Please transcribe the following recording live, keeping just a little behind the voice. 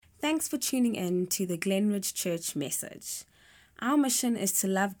Thanks for tuning in to the Glenridge Church message. Our mission is to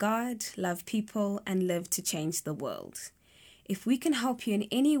love God, love people, and live to change the world. If we can help you in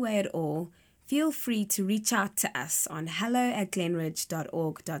any way at all, feel free to reach out to us on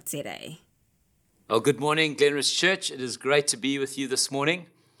hello@glenridge.org.za. Well, good morning, Glenridge Church. It is great to be with you this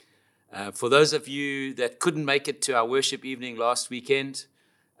morning. For those of you that couldn't make it to our worship evening last weekend,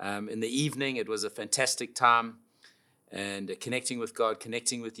 in the evening, it was a fantastic time and connecting with God,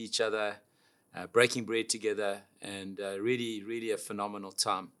 connecting with each other, breaking bread together, and really a phenomenal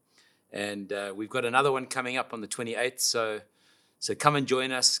time. And we've got another one coming up on the 28th, so come and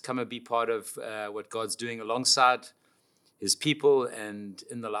join us, come and be part of what God's doing alongside His people and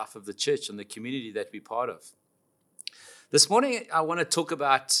in the life of the church and the community that we're part of. This morning, I want to talk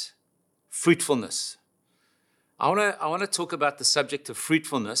about fruitfulness. I want to talk about the subject of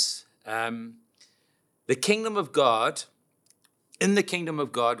fruitfulness. The kingdom of God, in the kingdom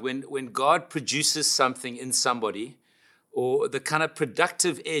of God, when God produces something in somebody, or the kind of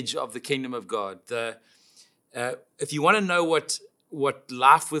productive edge of the kingdom of God, if you want to know what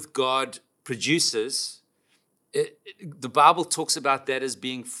life with God produces, the Bible talks about that as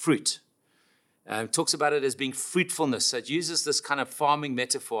being fruit. It talks about it as being fruitfulness. So it uses this kind of farming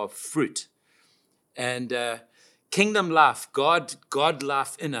metaphor of fruit. And kingdom life, God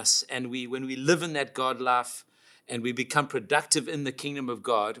life in us, and when we live in that God life and we become productive in the kingdom of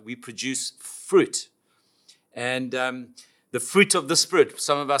God, we produce fruit. And the fruit of the Spirit,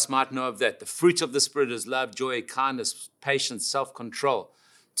 some of us might know of that. The fruit of the Spirit is love, joy, kindness, patience, self-control,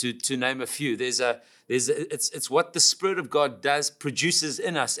 to name a few. It's what the Spirit of God produces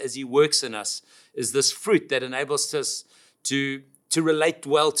in us as He works in us, is this fruit that enables us to relate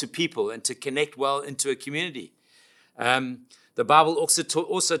well to people and to connect well into a community. The Bible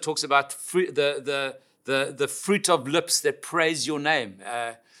also talks about fruit, the fruit of lips that praise your name.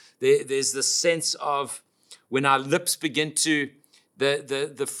 There's this sense of when our lips begin to,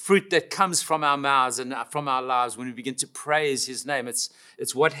 the fruit that comes from our mouths and from our lives, when we begin to praise His name, it's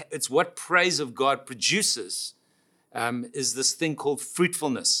what praise of God produces, is this thing called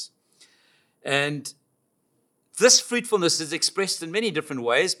fruitfulness. And this fruitfulness is expressed in many different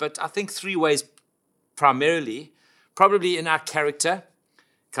ways, but I think three ways primarily. Probably in our character,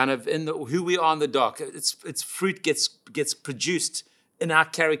 kind of in who we are in the dark. It's fruit gets produced in our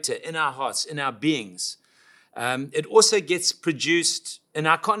character, in our hearts, in our beings. It also gets produced in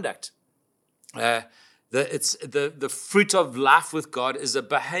our conduct. The fruit of life with God is a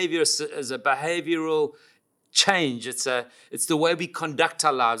behavioral change. It's the way we conduct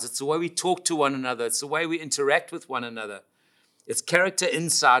our lives. It's the way we talk to one another. It's the way we interact with one another. It's character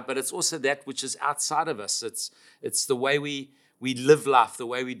inside, but it's also that which is outside of us. It's the way we live life, the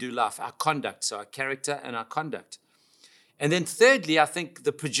way we do life, our conduct, so our character and our conduct. And then thirdly, I think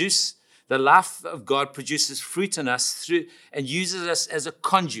the life of God produces fruit in us through and uses us as a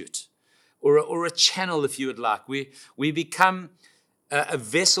conduit or a channel, if you would like. We become a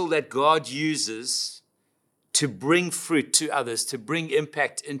vessel that God uses to bring fruit to others, to bring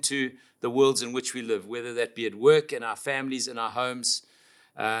impact into the worlds in which we live, whether that be at work, in our families, in our homes,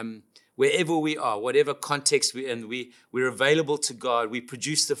 wherever we are, whatever context we're in, we're available to God. We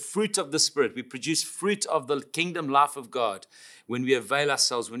produce the fruit of the Spirit. We produce fruit of the kingdom life of God when we avail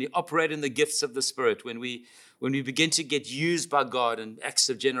ourselves, when we operate in the gifts of the Spirit, when we begin to get used by God in acts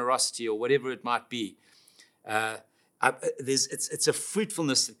of generosity or whatever it might be. It's a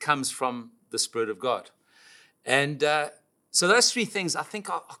fruitfulness that comes from the Spirit of God. And so those three things, I think,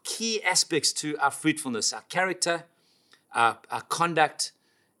 are key aspects to our fruitfulness: our character, our conduct,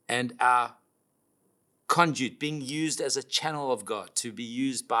 and our conduit, being used as a channel of God, to be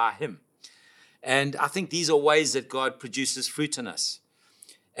used by Him. And I think these are ways that God produces fruit in us.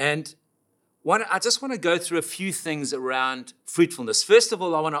 And I just want to go through a few things around fruitfulness. First of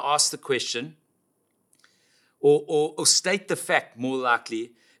all, I want to ask the question, or state the fact, more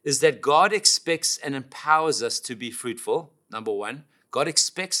likely, is that God expects and empowers us to be fruitful. Number one, God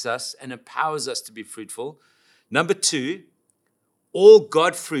expects us and empowers us to be fruitful. Number two, all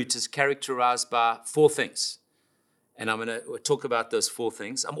God fruit is characterized by four things. And I'm going to talk about those four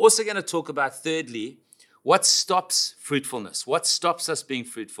things. I'm also going to talk about, thirdly, what stops fruitfulness? What stops us being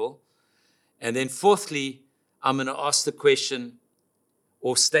fruitful? And then fourthly, I'm going to ask the question,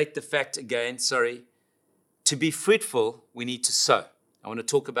 or state the fact again, to be fruitful, we need to sow. I want to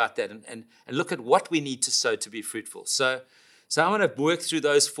talk about that and look at what we need to sow to be fruitful. So I want to work through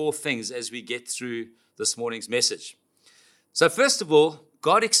those four things as we get through this morning's message. So first of all,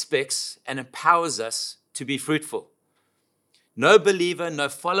 God expects and empowers us to be fruitful. No believer, no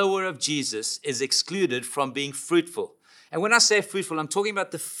follower of Jesus is excluded from being fruitful. And when I say fruitful, I'm talking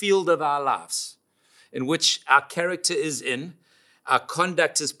about the field of our lives in which our character is in, our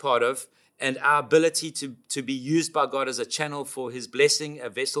conduct is part of, and our ability to be used by God as a channel for his blessing, a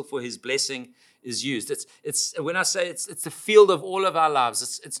vessel for his blessing is used. It's when I say it's the field of all of our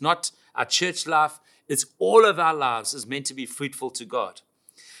lives. It's not our church life. It's all of our lives is meant to be fruitful to God.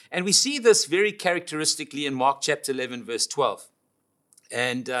 And we see this very characteristically in Mark chapter 11, verse 12.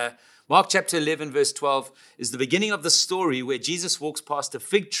 And Mark chapter 11, verse 12 is the beginning of the story where Jesus walks past a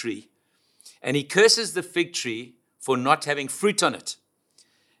fig tree and he curses the fig tree for not having fruit on it.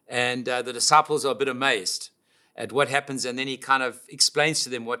 And the disciples are a bit amazed at what happens. And then he kind of explains to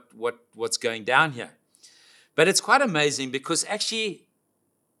them what's going down here. But it's quite amazing because actually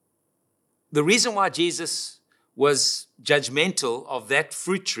the reason why Jesus was judgmental of that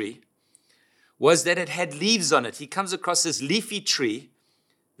fruit tree was that it had leaves on it. He comes across this leafy tree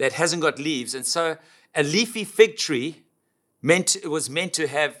that hasn't got leaves. And so a leafy fig tree was meant to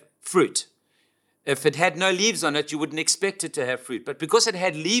have fruit. If it had no leaves on it, you wouldn't expect it to have fruit. But because it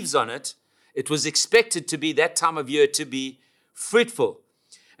had leaves on it, it was expected to be that time of year to be fruitful.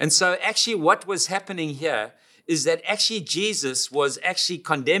 And so actually what was happening here is that actually Jesus was actually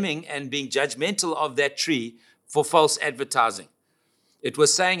condemning and being judgmental of that tree for false advertising. It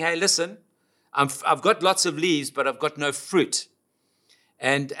was saying, hey, listen, I've got lots of leaves, but I've got no fruit.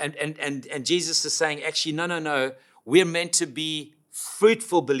 And Jesus is saying, actually, no, we're meant to be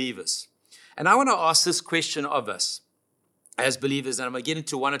fruitful believers. And I want to ask this question of us as believers, and I'm going to get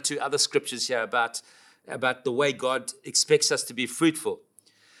into one or two other scriptures here about the way God expects us to be fruitful.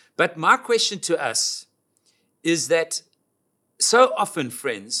 But my question to us is that so often,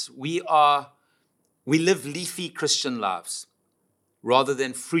 friends, we live leafy Christian lives rather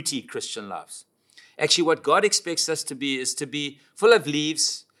than fruity Christian lives. Actually, what God expects us to be is to be full of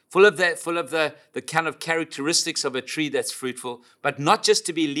leaves, full of the kind of characteristics of a tree that's fruitful, but not just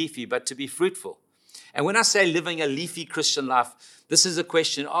to be leafy, but to be fruitful. And when I say living a leafy Christian life, this is a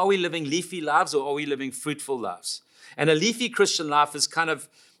question: are we living leafy lives or are we living fruitful lives? And a leafy Christian life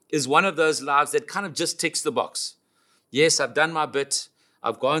is one of those lives that kind of just ticks the box. Yes, I've done my bit.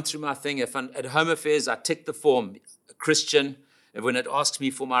 I've gone through my thing. If I'm at Home Affairs, I tick the form, a Christian. And when it asks me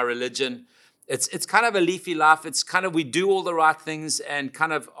for my religion, it's kind of a leafy life. It's kind of we do all the right things and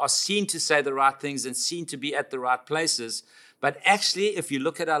kind of are seen to say the right things and seen to be at the right places. But actually, if you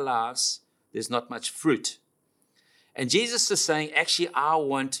look at our lives, there's not much fruit. And Jesus is saying, actually, I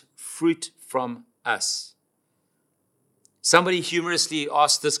want fruit from us. Somebody humorously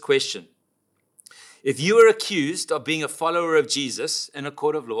asked this question. If you were accused of being a follower of Jesus in a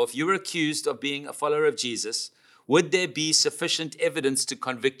court of law, if you were accused of being a follower of Jesus, would there be sufficient evidence to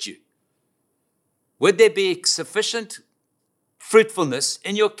convict you? Would there be sufficient fruitfulness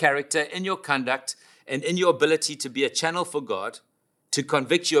in your character, in your conduct, and in your ability to be a channel for God to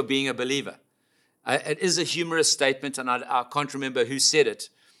convict you of being a believer? It is a humorous statement, and I can't remember who said it.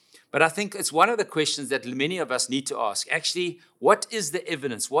 But I think it's one of the questions that many of us need to ask. Actually, what is the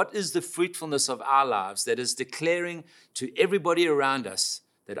evidence? What is the fruitfulness of our lives that is declaring to everybody around us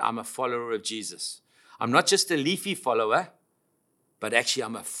that I'm a follower of Jesus? I'm not just a leafy follower, but actually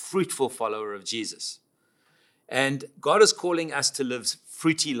I'm a fruitful follower of Jesus. And God is calling us to live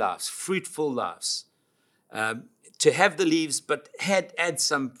fruity lives, fruitful lives, to have the leaves, but add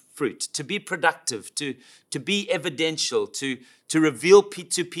some fruit, to be productive, to be evidential, to reveal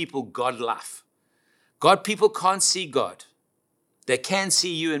to people God life. God, people can't see God. They can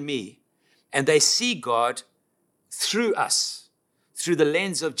see you and me, and they see God through us, through the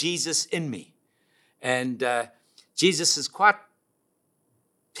lens of Jesus in me. And Jesus is quite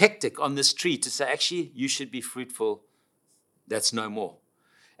hectic on this tree to say, actually, you should be fruitful. That's no more.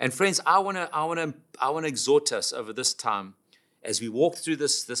 And friends, I want to exhort us over this time as we walk through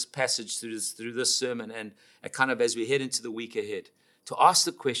this passage, through this sermon, and kind of as we head into the week ahead, to ask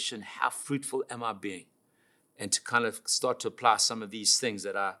the question, how fruitful am I being? And to kind of start to apply some of these things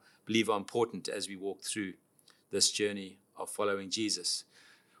that I believe are important as we walk through this journey of following Jesus.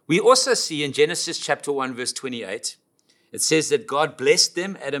 We also see in Genesis chapter 1, verse 28, it says that God blessed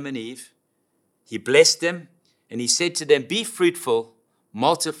them, Adam and Eve. He blessed them, and he said to them, be fruitful,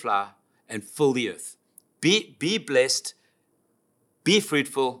 multiply, and fill the earth. Be blessed, be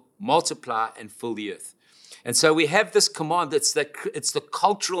fruitful, multiply, and fill the earth. And so we have this command. It's the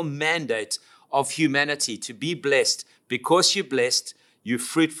cultural mandate of humanity to be blessed. Because you're blessed, you're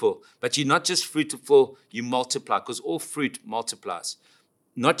fruitful. But you're not just fruitful, you multiply, because all fruit multiplies.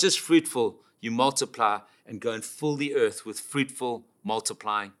 Not just fruitful, you multiply and go and fill the earth with fruitful,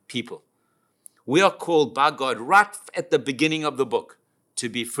 multiplying people. We are called by God right at the beginning of the book to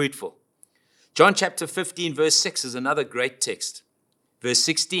be fruitful. John chapter 15, verse 6 is another great text.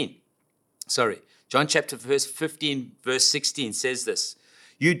 John chapter 15, verse 16 says this: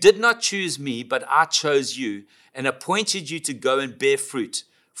 "You did not choose me, but I chose you and appointed you to go and bear fruit,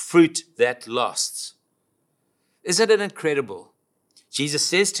 fruit that lasts." Isn't it incredible? Jesus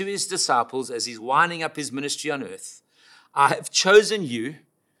says to his disciples as he's winding up his ministry on earth, "I have chosen you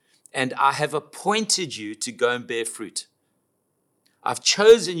and I have appointed you to go and bear fruit." I've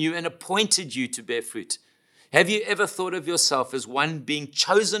chosen you and appointed you to bear fruit. Have you ever thought of yourself as one being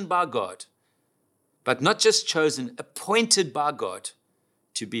chosen by God, but not just chosen, appointed by God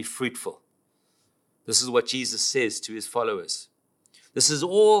to be fruitful? This is what Jesus says to his followers. This is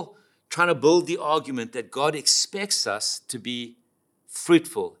all trying to build the argument that God expects us to be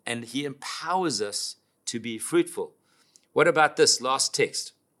fruitful and he empowers us to be fruitful. What about this last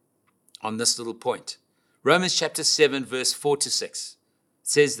text on this little point? Romans chapter 7, verse 4 to 6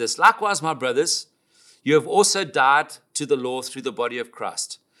 says this: "Likewise, my brothers, you have also died to the law through the body of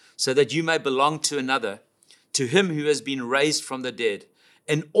Christ, so that you may belong to another, to him who has been raised from the dead,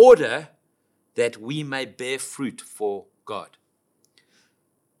 in order that we may bear fruit for God."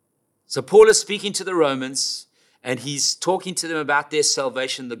 So Paul is speaking to the Romans, and he's talking to them about their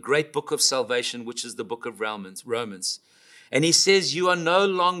salvation, the great book of salvation, which is the book of Romans. And he says, you're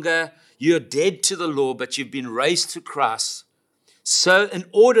dead to the law, but you've been raised to Christ, so in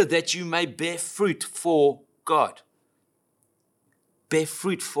order that you may bear fruit for God. Bear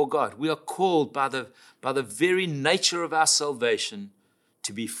fruit for God. We are called by the very nature of our salvation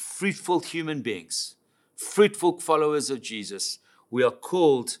to be fruitful human beings, fruitful followers of Jesus. We are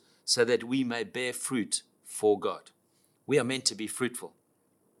called so that we may bear fruit for God. We are meant to be fruitful.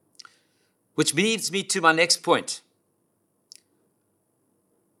 Which leads me to my next point.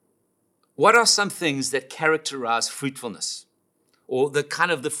 What are some things that characterize fruitfulness, or the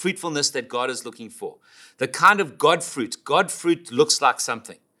kind of the fruitfulness that God is looking for? The kind of God fruit. God fruit looks like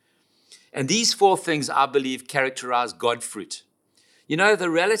something. And these 4 things, I believe, characterize God fruit. You know,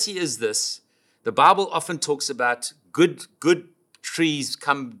 the reality is this. The Bible often talks about good trees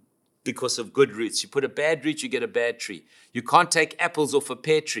come because of good roots. You put a bad root, you get a bad tree. You can't take apples off a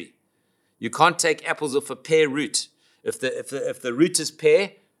pear tree. You can't take apples off a pear root. If the root is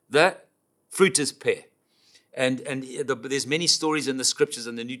pear, the fruit is pear. And there's many stories in the scriptures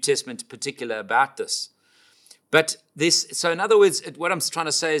in the New Testament in particular about this. But so in other words, what I'm trying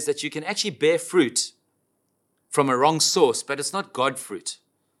to say is that you can actually bear fruit from a wrong source, but it's not God fruit.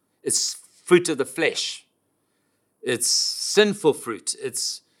 It's fruit of the flesh. It's sinful fruit.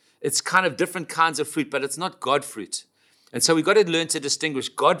 It's kind of different kinds of fruit, but it's not God fruit. And so we've got to learn to distinguish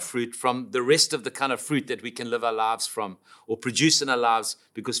God fruit from the rest of the kind of fruit that we can live our lives from or produce in our lives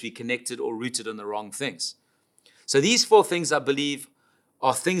because we're connected or rooted in the wrong things. So these 4 things, I believe,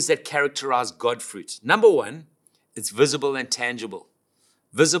 are things that characterize God fruit. Number 1, it's visible and tangible.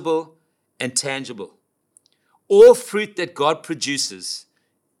 Visible and tangible. All fruit that God produces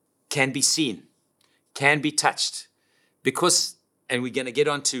can be seen, can be touched. Because, and we're going to get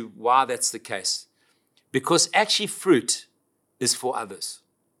on to why that's the case. Because actually fruit is for others.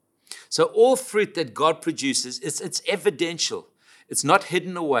 So all fruit that God produces, it's evidential. It's not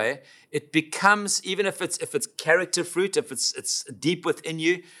hidden away. It becomes, even if it's character fruit, if it's deep within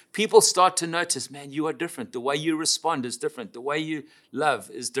you, people start to notice, man, you are different. The way you respond is different. The way you love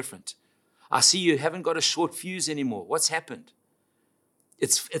is different. I see you haven't got a short fuse anymore. What's happened?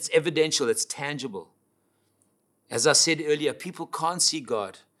 It's evidential. It's tangible. As I said earlier, people can't see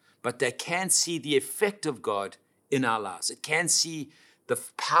God, but they can see the effect of God in our lives. It can see the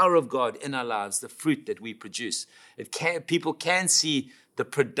power of God in our lives, the fruit that we produce. People can see the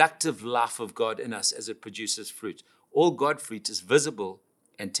productive life of God in us as it produces fruit. All God fruit is visible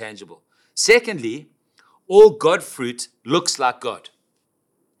and tangible. Secondly, all God fruit looks like God.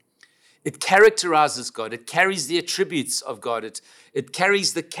 It characterizes God. It carries the attributes of God. It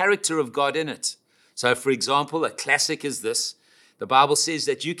carries the character of God in it. So, for example, a classic is this. The Bible says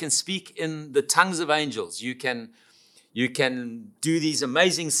that you can speak in the tongues of angels. You can do these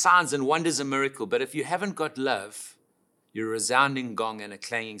amazing signs and wonders and miracles. But if you haven't got love, you're a resounding gong and a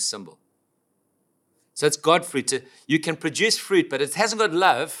clanging cymbal. So it's God fruit. You can produce fruit, but it hasn't got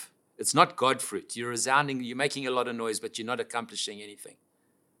love. It's not God fruit. You're making a lot of noise, but you're not accomplishing anything.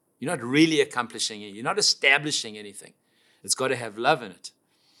 You're not really accomplishing it. You're not establishing anything. It's got to have love in it.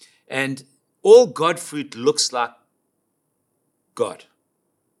 And all God fruit looks like God.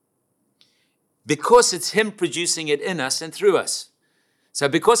 Because it's Him producing it in us and through us. So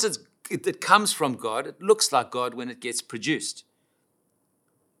because it comes from God, it looks like God when it gets produced.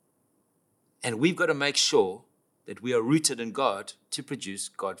 And we've got to make sure that we are rooted in God to produce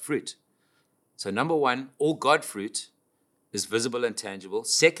God fruit. So number one, all God fruit is visible and tangible.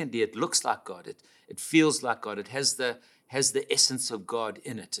 Secondly, it looks like God. It feels like God. It has the essence of God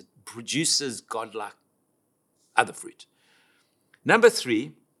in it. It produces God-like other fruit. Number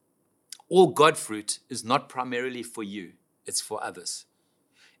three, all God fruit is not primarily for you. It's for others.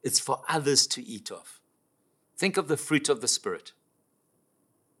 It's for others to eat of. Think of the fruit of the Spirit.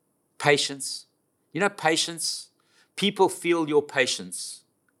 Patience. You know, patience, people feel your patience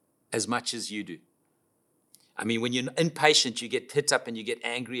as much as you do. I mean, when you're impatient, you get hit up and you get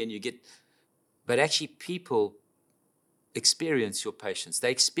angry but actually people experience your patience.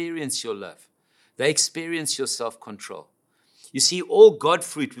 They experience your love. They experience your self-control. You see, all God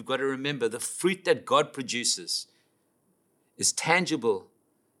fruit, we've got to remember, the fruit that God produces is tangible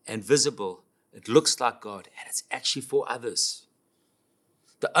and visible. It looks like God, and it's actually for others.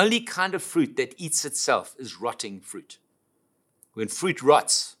 The only kind of fruit that eats itself is rotting fruit. When fruit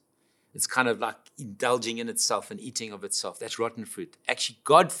rots, it's kind of like indulging in itself and eating of itself. That's rotten fruit. Actually,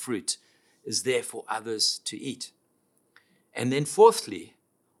 God fruit is there for others to eat. And then fourthly,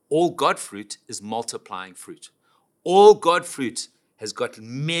 all God fruit is multiplying fruit. All God fruit has got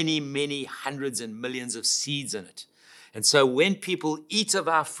many, many hundreds and millions of seeds in it. And so when people eat of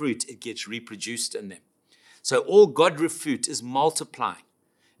our fruit, it gets reproduced in them. So all God fruit is multiplying.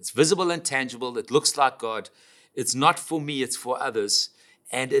 It's visible and tangible. It looks like God. It's not for me, it's for others.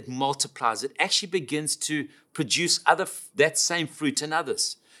 And it multiplies. It actually begins to produce that same fruit in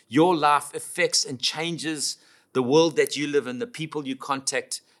others. Your life affects and changes the world that you live in, the people you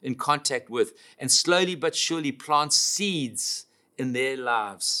in contact with, and slowly but surely plants seeds in their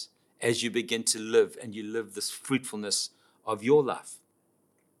lives as you begin to live, and you live this fruitfulness of your life.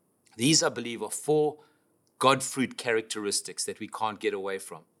 These, I believe, are 4 God fruit characteristics that we can't get away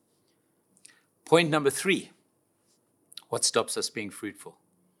from. Point number 3, what stops us being fruitful?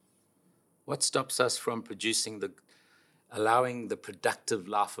 What stops us from allowing the productive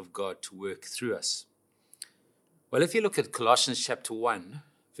life of God to work through us? Well, if you look at Colossians chapter 1,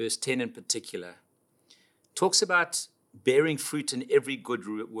 verse 10 in particular, talks about bearing fruit in every good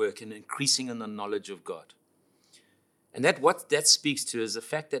work and increasing in the knowledge of God. And what that speaks to is the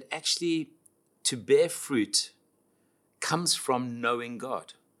fact that actually to bear fruit comes from knowing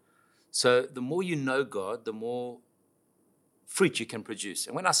God. So the more you know God, the more fruit you can produce.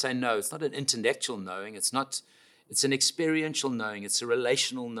 And when I say know, it's not an intellectual knowing. It's an experiential knowing. It's a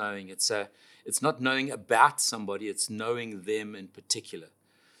relational knowing. It's not knowing about somebody. It's knowing them in particular.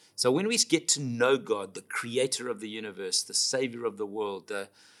 So when we get to know God, the creator of the universe, the savior of the world,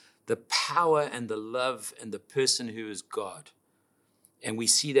 the power and the love and the person who is God, and we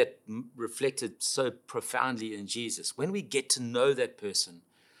see that reflected so profoundly in Jesus, when we get to know that person,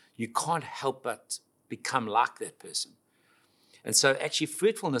 you can't help but become like that person. And so actually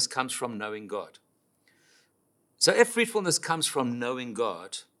fruitfulness comes from knowing God. So if fruitfulness comes from knowing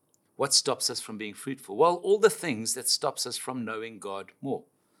God, what stops us from being fruitful? Well, all the things that stops us from knowing God more.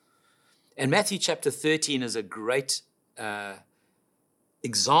 And Matthew chapter 13 is a great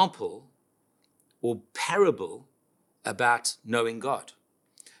example or parable about knowing God.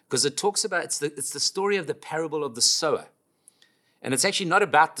 Because it talks about, it's the story of the parable of the sower. And it's actually not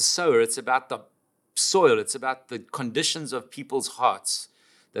about the sower, it's about the soil. It's about the conditions of people's hearts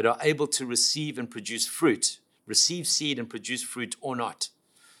that are able to receive and produce fruit, receive seed and produce fruit or not.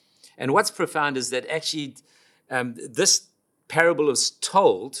 And what's profound is that actually this parable is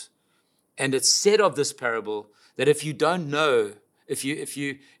told, and it's said of this parable that if you don't know, if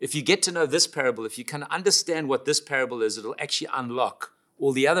you get to know this parable, if you can understand what this parable is, it'll actually unlock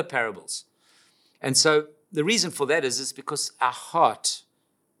all the other parables. And so the reason for that is because our heart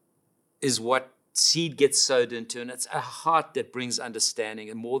is what seed gets sowed into, and it's our heart that brings understanding,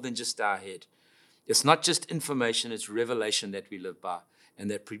 and more than just our head. It's not just information, it's revelation that we live by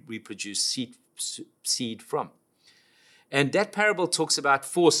and that we produce seed from. And that parable talks about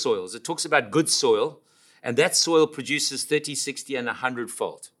 4 soils. It talks about good soil, and that soil produces 30, 60, and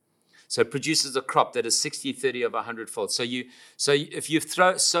 100-fold. So it produces a crop that is 60, 30 of 100-fold. So if you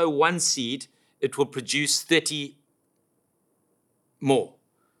sow one seed, it will produce 30 more,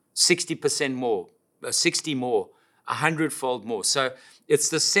 60% more, 60 more, 100-fold more. So it's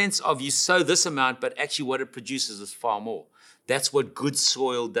the sense of you sow this amount, but actually what it produces is far more. That's what good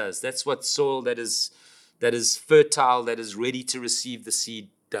soil does. That's what soil that is fertile, that is ready to receive the seed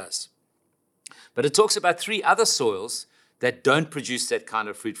does. But it talks about 3 other soils that don't produce that kind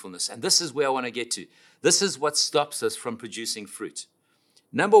of fruitfulness. And this is where I want to get to. This is what stops us from producing fruit.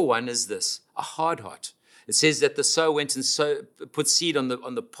 Number 1 is this, a hard heart. It says that the sower went and put seed on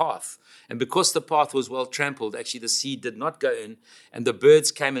the path. And because the path was well trampled, actually the seed did not go in, and the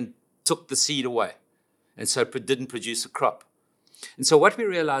birds came and took the seed away. And so it didn't produce a crop. And so what we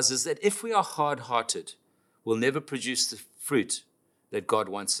realize is that if we are hard-hearted, we'll never produce the fruit that God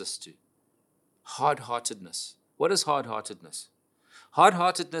wants us to. Hard-heartedness. What is hard-heartedness?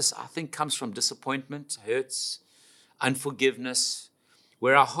 Hard-heartedness, I think, comes from disappointment, hurts, unforgiveness,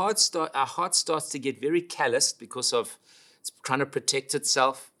 where our heart starts to get very calloused because of it's trying to protect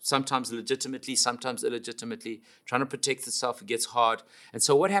itself, sometimes legitimately, sometimes illegitimately, trying to protect itself. It gets hard. And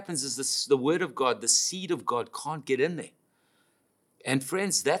so what happens is the word of God, the seed of God can't get in there. And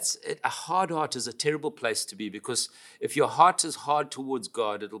friends, that's it. A hard heart is a terrible place to be, because if your heart is hard towards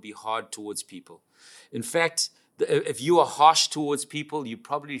God, it'll be hard towards people. In fact, if you are harsh towards people, you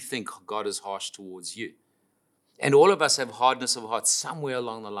probably think God is harsh towards you. And all of us have hardness of heart somewhere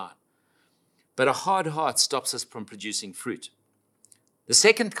along the line. But a hard heart stops us from producing fruit. The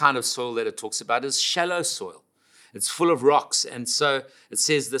second kind of soil that it talks about is shallow soil. It's full of rocks. And so it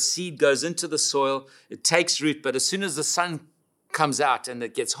says the seed goes into the soil, it takes root, but as soon as the sun comes out and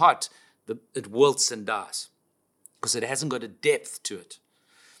it gets hot, it wilts and dies because it hasn't got a depth to it.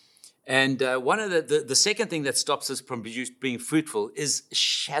 And one of the second thing that stops us from being fruitful is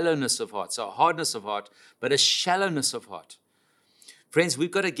shallowness of heart. So a hardness of heart, but a shallowness of heart. Friends,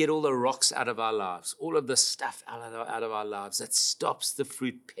 we've got to get all the rocks out of our lives, all of the stuff out of our lives that stops the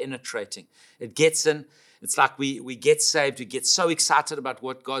fruit penetrating. It gets in. It's like we get saved. We get so excited about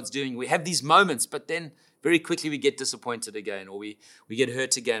what God's doing. We have these moments, but then very quickly we get disappointed again, or we get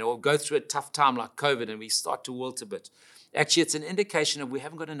hurt again, or go through a tough time like COVID and we start to wilt a bit. Actually, it's an indication of we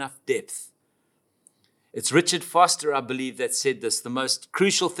haven't got enough depth. It's Richard Foster, I believe, that said this, the most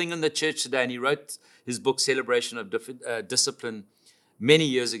crucial thing in the church today, and he wrote his book, Celebration of Discipline, many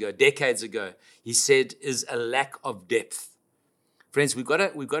years ago, decades ago. He said, is a lack of depth. Friends, we've got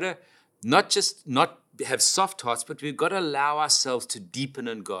to not have soft hearts, but we've got to allow ourselves to deepen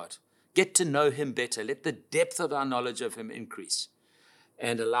in God. Get to know him better. Let the depth of our knowledge of him increase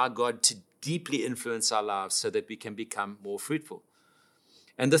and allow God to deeply influence our lives so that we can become more fruitful.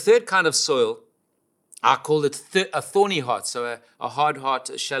 And the third kind of soil, I call it a thorny heart. So a hard heart,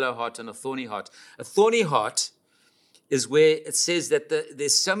 a shallow heart, and a thorny heart. A thorny heart is where it says that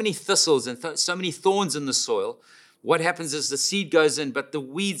there's so many thistles and so many thorns in the soil. What happens is the seed goes in, but the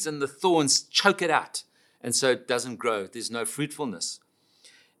weeds and the thorns choke it out. And so it doesn't grow. There's no fruitfulness.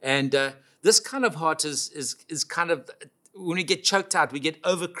 And this kind of heart is kind of, when we get choked out, we get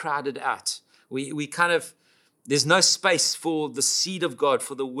overcrowded out. We kind of, there's no space for the seed of God,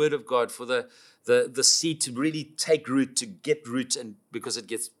 for the word of God, for the seed to really take root, to get root, and because it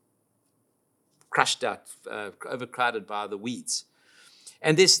gets crushed out, overcrowded by the weeds.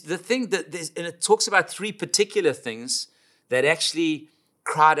 And there's the thing and it talks about three particular things that actually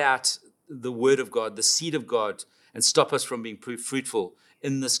crowd out the word of God, the seed of God, and stop us from being fruitful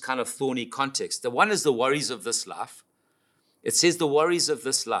in this kind of thorny context. The one is the worries of this life. It says the worries of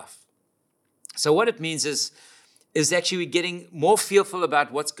this life. So what it means is actually we're getting more fearful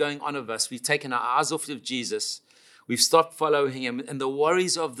about what's going on with us. We've taken our eyes off of Jesus. We've stopped following him. And the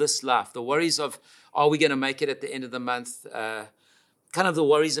worries of this life, the worries of, are we going to make it at the end of the month? Kind of the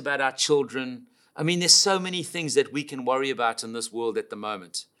worries about our children. I mean, there's so many things that we can worry about in this world at the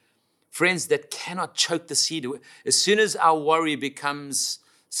moment. Friends, that cannot choke the seed. As soon as our worry becomes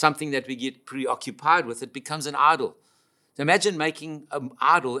something that we get preoccupied with, it becomes an idol. So imagine making an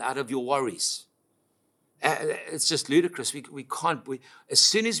idol out of your worries. It's just ludicrous. We can't. As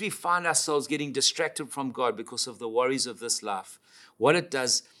soon as we find ourselves getting distracted from God because of the worries of this life, what it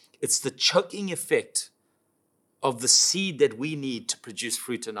does, it's the choking effect of the seed that we need to produce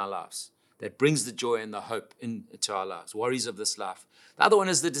fruit in our lives, that brings the joy and the hope into our lives. Worries of this life. The other one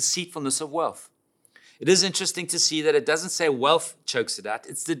is the deceitfulness of wealth. It is interesting to see that it doesn't say wealth chokes it out.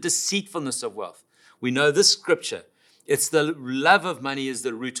 It's the deceitfulness of wealth. We know this scripture. It's the love of money is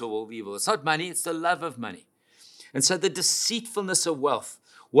the root of all evil. It's not money, it's the love of money. And so the deceitfulness of wealth.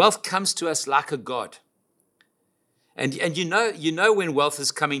 Wealth comes to us like a god. And you know when wealth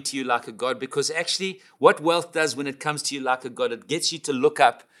is coming to you like a god, because actually what wealth does when it comes to you like a god, it gets you to look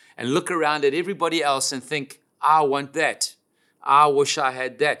up and look around at everybody else and think, I want that. I wish I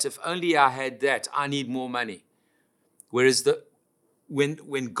had that. If only I had that. I need more money. Whereas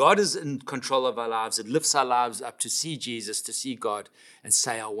when God is in control of our lives, it lifts our lives up to see Jesus, to see God, and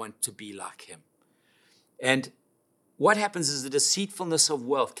say, I want to be like him. And what happens is the deceitfulness of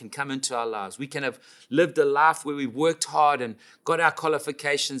wealth can come into our lives. We can have lived a life where we've worked hard and got our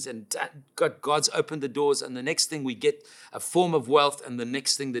qualifications and God's opened the doors, and the next thing we get a form of wealth, and the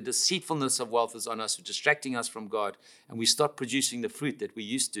next thing the deceitfulness of wealth is on us, distracting us from God, and we start producing the fruit that we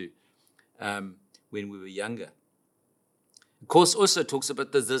used to when we were younger. The course also talks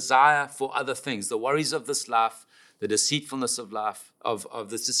about the desire for other things, the worries of this life, the deceitfulness of life, of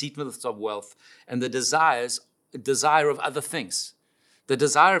the deceitfulness of wealth, and the desire of other things. The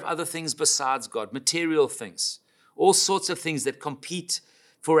desire of other things besides God, material things, all sorts of things that compete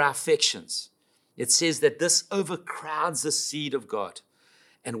for our affections. It says that this overcrowds the seed of God.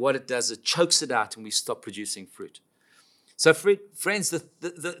 And what it does, it chokes it out and we stop producing fruit. So friends,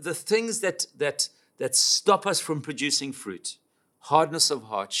 the things that stop us from producing fruit, hardness of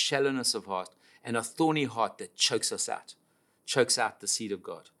heart, shallowness of heart, and a thorny heart that chokes us out, chokes out the seed of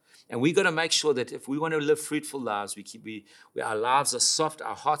God. And we've got to make sure that if we want to live fruitful lives, our lives are soft,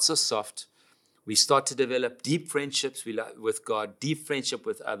 our hearts are soft. We start to develop deep friendships with God, deep friendship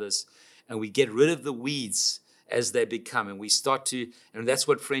with others, and we get rid of the weeds as they become. And we start to, and that's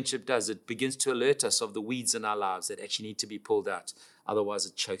what friendship does. It begins to alert us of the weeds in our lives that actually need to be pulled out. Otherwise,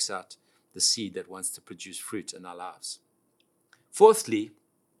 it chokes out the seed that wants to produce fruit in our lives. Fourthly,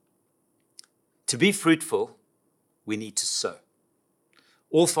 to be fruitful, we need to sow.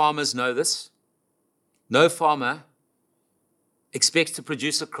 All farmers know this. No farmer expects to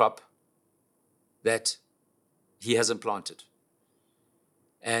produce a crop that he hasn't planted.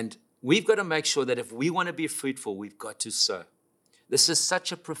 And we've got to make sure that if we want to be fruitful, we've got to sow. This is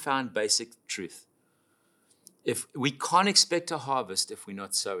such a profound, basic truth. If we can't expect a harvest if we're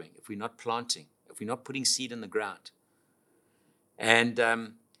not sowing, if we're not planting, if we're not putting seed in the ground. And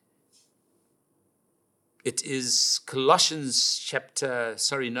it is Galatians chapter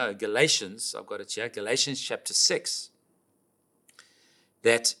 6,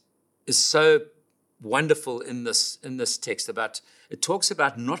 that is so wonderful in this text. It talks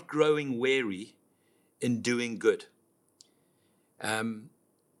about not growing weary in doing good.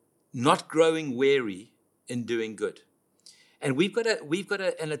 Not growing weary in doing good. And we've got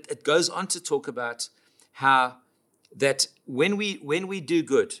to, and it goes on to talk about how that when we do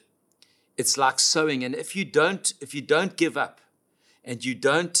good, it's like sowing. And if you don't give up, and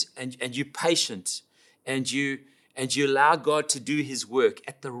you're patient, and you allow God to do his work,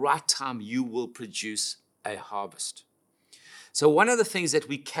 at the right time, you will produce a harvest. So one of the things that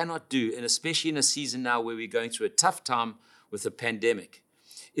we cannot do, and especially in a season now where we're going through a tough time with the pandemic,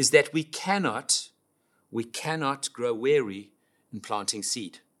 is that we cannot grow weary in planting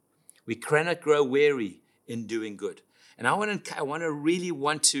seed. We cannot grow weary in doing good. And I really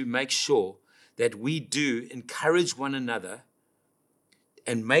want to make sure that we do encourage one another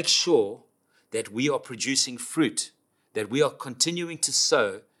and make sure that we are producing fruit, that we are continuing to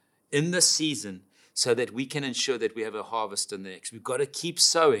sow in this season so that we can ensure that we have a harvest in the next. We've got to keep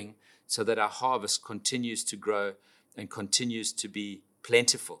sowing so that our harvest continues to grow and continues to be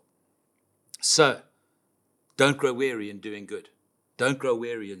plentiful. So, don't grow weary in doing good. Don't grow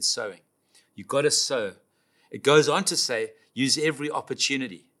weary in sowing. You've got to sow. It goes on to say, use every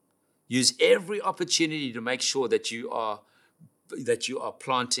opportunity. Use every opportunity to make sure that you are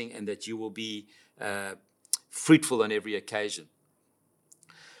planting and that you will be fruitful on every occasion.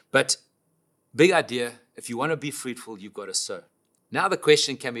 But big idea, if you want to be fruitful, you've got to sow. Now the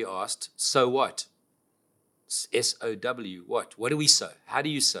question can be asked, so what? S-O-W, what? What do we sow? How do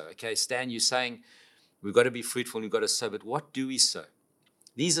you sow? Okay, Stan, you're saying we've got to be fruitful and we've got to sow, but what do we sow?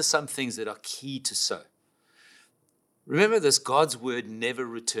 These are some things that are key to sow. Remember this, God's word never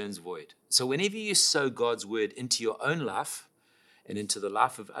returns void. So whenever you sow God's word into your own life and into the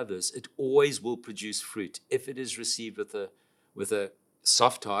life of others, it always will produce fruit if it is received with a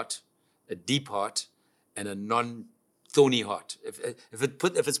soft heart, a deep heart, and a non-thorny heart. If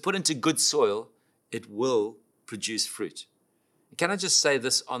it's put into good soil, it will produce fruit. Can I just say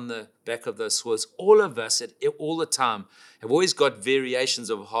this on the back of those soils? All of us, all the time, have always got variations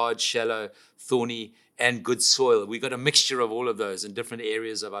of hard, shallow, thorny, and good soil. We've got a mixture of all of those in different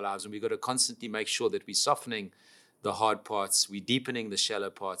areas of our lives, and we've got to constantly make sure that we're softening the hard parts, we're deepening the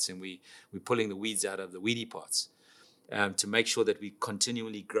shallow parts, and we're pulling the weeds out of the weedy parts to make sure that we're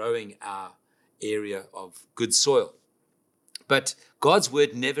continually growing our area of good soil. But God's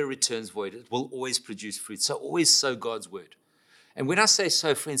word never returns void. It will always produce fruit. So always sow God's word. And when I say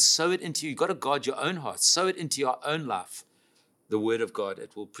sow, friends, sow it into you. You've got to guard your own heart. Sow it into your own life. The word of God,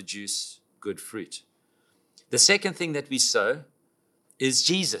 it will produce good fruit. The second thing that we sow is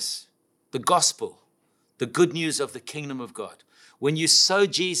Jesus, the gospel, the good news of the kingdom of God. When you sow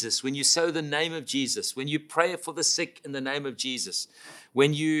Jesus, when you sow the name of Jesus, when you pray for the sick in the name of Jesus,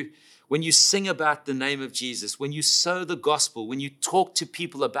 when you sing about the name of Jesus, when you sow the gospel, when you talk to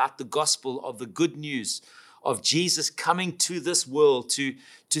people about the gospel of the good news of Jesus coming to this world to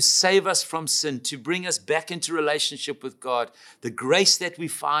save us from sin, to bring us back into relationship with God, the grace that we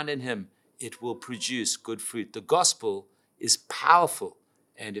find in him, it will produce good fruit. The gospel is powerful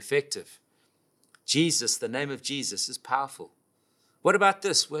and effective. Jesus, the name of Jesus, is powerful. What about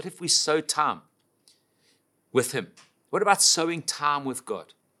this? What if we sow time with him? What about sowing time with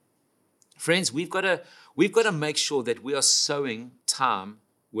God? Friends, we've got to make sure that we are sowing time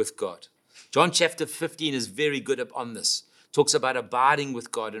with God. John chapter 15 is very good on this. Talks about abiding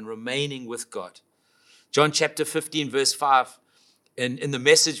with God and remaining with God. John chapter 15 verse 5 in the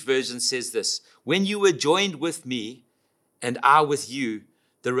Message version says this: when you were joined with me and I with you,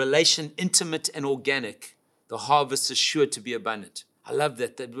 the relation intimate and organic, the harvest is sure to be abundant. I love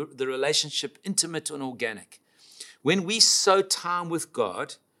that, the relationship intimate and organic. When we sow time with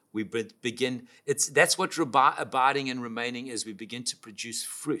God, we begin, that's what abiding and remaining is. We begin to produce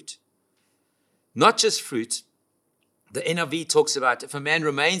fruit. Not just fruit. The NIV talks about if a man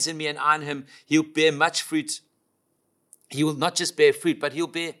remains in me and I in him, he'll bear much fruit. He will not just bear fruit, but he'll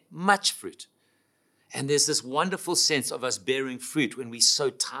bear much fruit. And there's this wonderful sense of us bearing fruit when we sow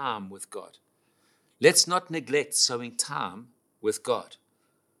time with God. Let's not neglect sowing time with God.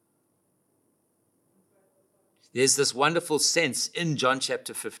 There's this wonderful sense in John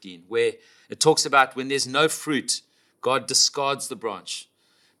chapter 15 where it talks about when there's no fruit, God discards the branch.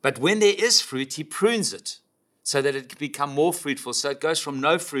 But when there is fruit, he prunes it so that it can become more fruitful. So it goes from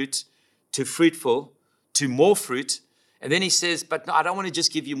no fruit to fruitful to more fruit. And then he says, but no, I don't want to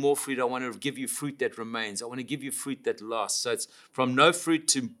just give you more fruit. I want to give you fruit that remains. I want to give you fruit that lasts. So it's from no fruit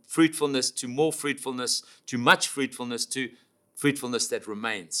to fruitfulness to more fruitfulness to much fruitfulness to fruitfulness that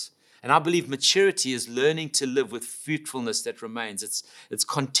remains. And I believe maturity is learning to live with fruitfulness that remains. It's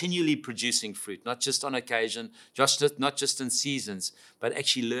continually producing fruit, not just on occasion, not just in seasons, but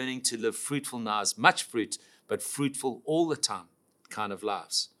actually learning to live fruitful now, as much fruit, but fruitful all the time kind of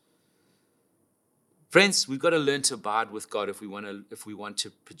lives. Friends, we've got to learn to abide with God if we want to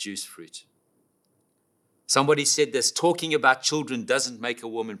produce fruit. Somebody said this: talking about children doesn't make a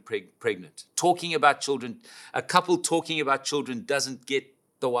woman pregnant. Talking about children, a couple talking about children doesn't get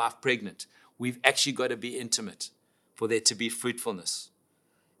the wife pregnant. We've actually got to be intimate for there to be fruitfulness.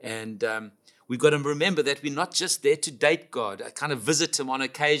 And we've got to remember that we're not just there to date God, kind of visit him on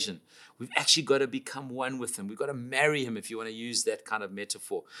occasion. We've actually got to become one with him. We've got to marry him, if you want to use that kind of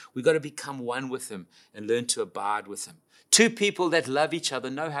metaphor. We've got to become one with him and learn to abide with him. Two people that love each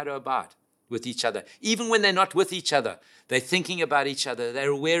other know how to abide with each other. Even when they're not with each other, they're thinking about each other.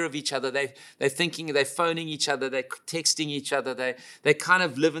 They're aware of each other. They're thinking, they're phoning each other. They're texting each other. They kind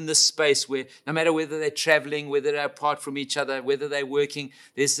of live in this space where no matter whether they're traveling, whether they're apart from each other, whether they're working,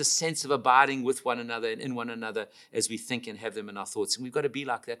 there's this sense of abiding with one another and in one another as we think and have them in our thoughts. And we've got to be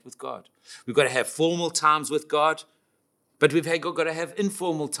like that with God. We've got to have formal times with God, but we've got to have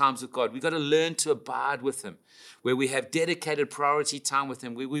informal times with God. We've got to learn to abide with him, where we have dedicated priority time with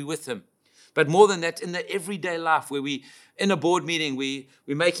him, where we're with him. But more than that, in the everyday life where we, in a board meeting, we're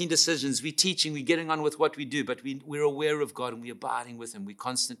making decisions, we're teaching, we're getting on with what we do, but we're aware of God and we're abiding with him. We're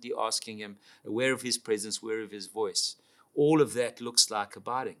constantly asking him, aware of his presence, aware of his voice. All of that looks like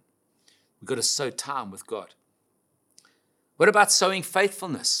abiding. We've got to sow time with God. What about sowing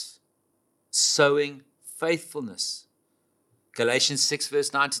faithfulness? Sowing faithfulness. Galatians 6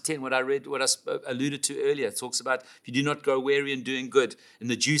 verse 9 to 10, what I alluded to earlier, it talks about if you do not grow weary in doing good, in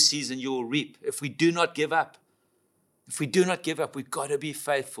the due season you will reap. If we do not give up, we've got to be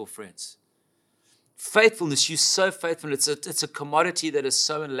faithful, friends. Faithfulness, you sow faithfulness. It's a commodity that is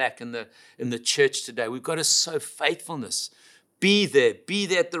so in lack in the church today. We've got to sow faithfulness. Be there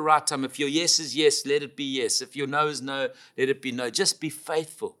at the right time. If your yes is yes, let it be yes. If your no is no, let it be no. Just be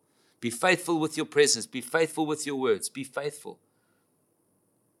faithful. Be faithful with your presence. Be faithful with your words. Be faithful.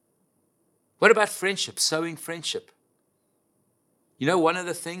 What about friendship? Sowing friendship. You know, one of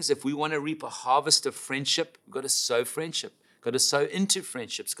the things, if we want to reap a harvest of friendship, we've got to sow friendship. We've got to sow into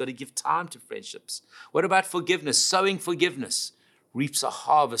friendships. We've got to give time to friendships. What about forgiveness? Sowing forgiveness reaps a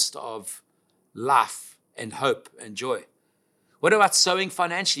harvest of life and hope and joy. What about sowing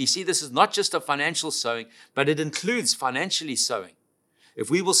financially? You see, this is not just a financial sowing, but it includes financially sowing. If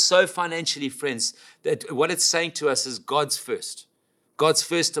we will sow financially, friends, that what it's saying to us is God's first. God's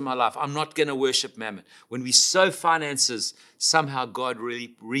first in my life. I'm not going to worship mammon. When we sow finances, somehow God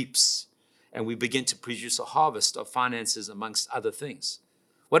really reaps, and we begin to produce a harvest of finances amongst other things.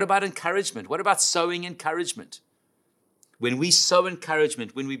 What about encouragement? What about sowing encouragement? When we sow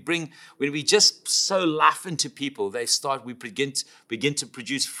encouragement, when we just sow life into people, we begin to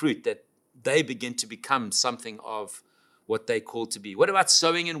produce fruit that they begin to become something of what they call to be. What about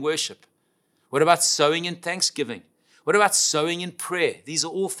sowing in worship? What about sowing in thanksgiving? What about sowing in prayer? These are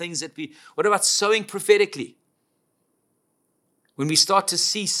all things what about sowing prophetically? When we start to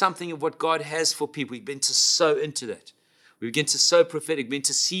see something of what God has for people, we begin to sow into that. We begin to sow prophetic. We begin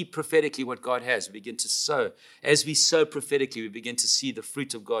to see prophetically what God has. We begin to sow. As we sow prophetically, we begin to see the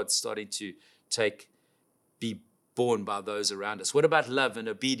fruit of God starting to be born by those around us. What about love and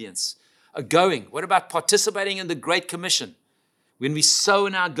obedience? A going. What about participating in the Great Commission? When we sow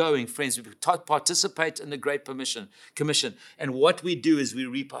in our going, friends, we participate in the Great Commission. And what we do is we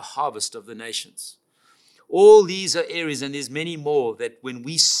reap a harvest of the nations. All these are areas, and there's many more, that when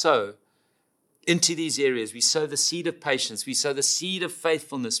we sow into these areas, we sow the seed of patience, we sow the seed of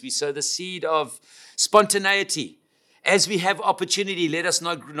faithfulness, we sow the seed of spontaneity. As we have opportunity, let us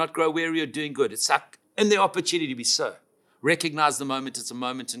not grow weary of doing good. It's like in the opportunity we sow. Recognize the moment, it's a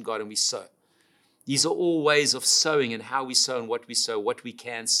moment in God, and we sow. These are all ways of sowing, and how we sow and what we sow, what we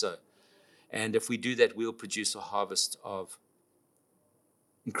can sow. And if we do that, we'll produce a harvest of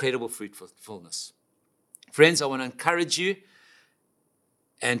incredible fruitfulness. Friends, I want to encourage you,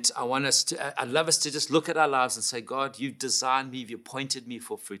 and I'd love us to just look at our lives and say, God, you've designed me, you've appointed me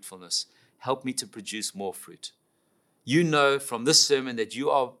for fruitfulness. Help me to produce more fruit. You know from this sermon that you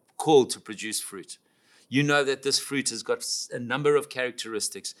are called to produce fruit. You know that this fruit has got a number of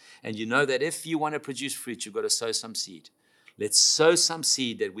characteristics, and you know that if you want to produce fruit, you've got to sow some seed. Let's sow some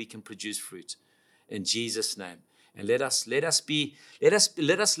seed that we can produce fruit in Jesus' name. And let us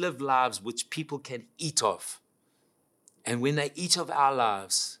live lives which people can eat of. And when they eat of our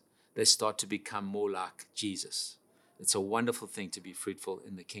lives, they start to become more like Jesus. It's a wonderful thing to be fruitful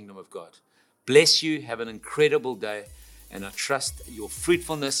in the kingdom of God. Bless you. Have an incredible day. And I trust your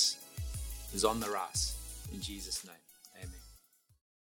fruitfulness is on the rise. In Jesus' name.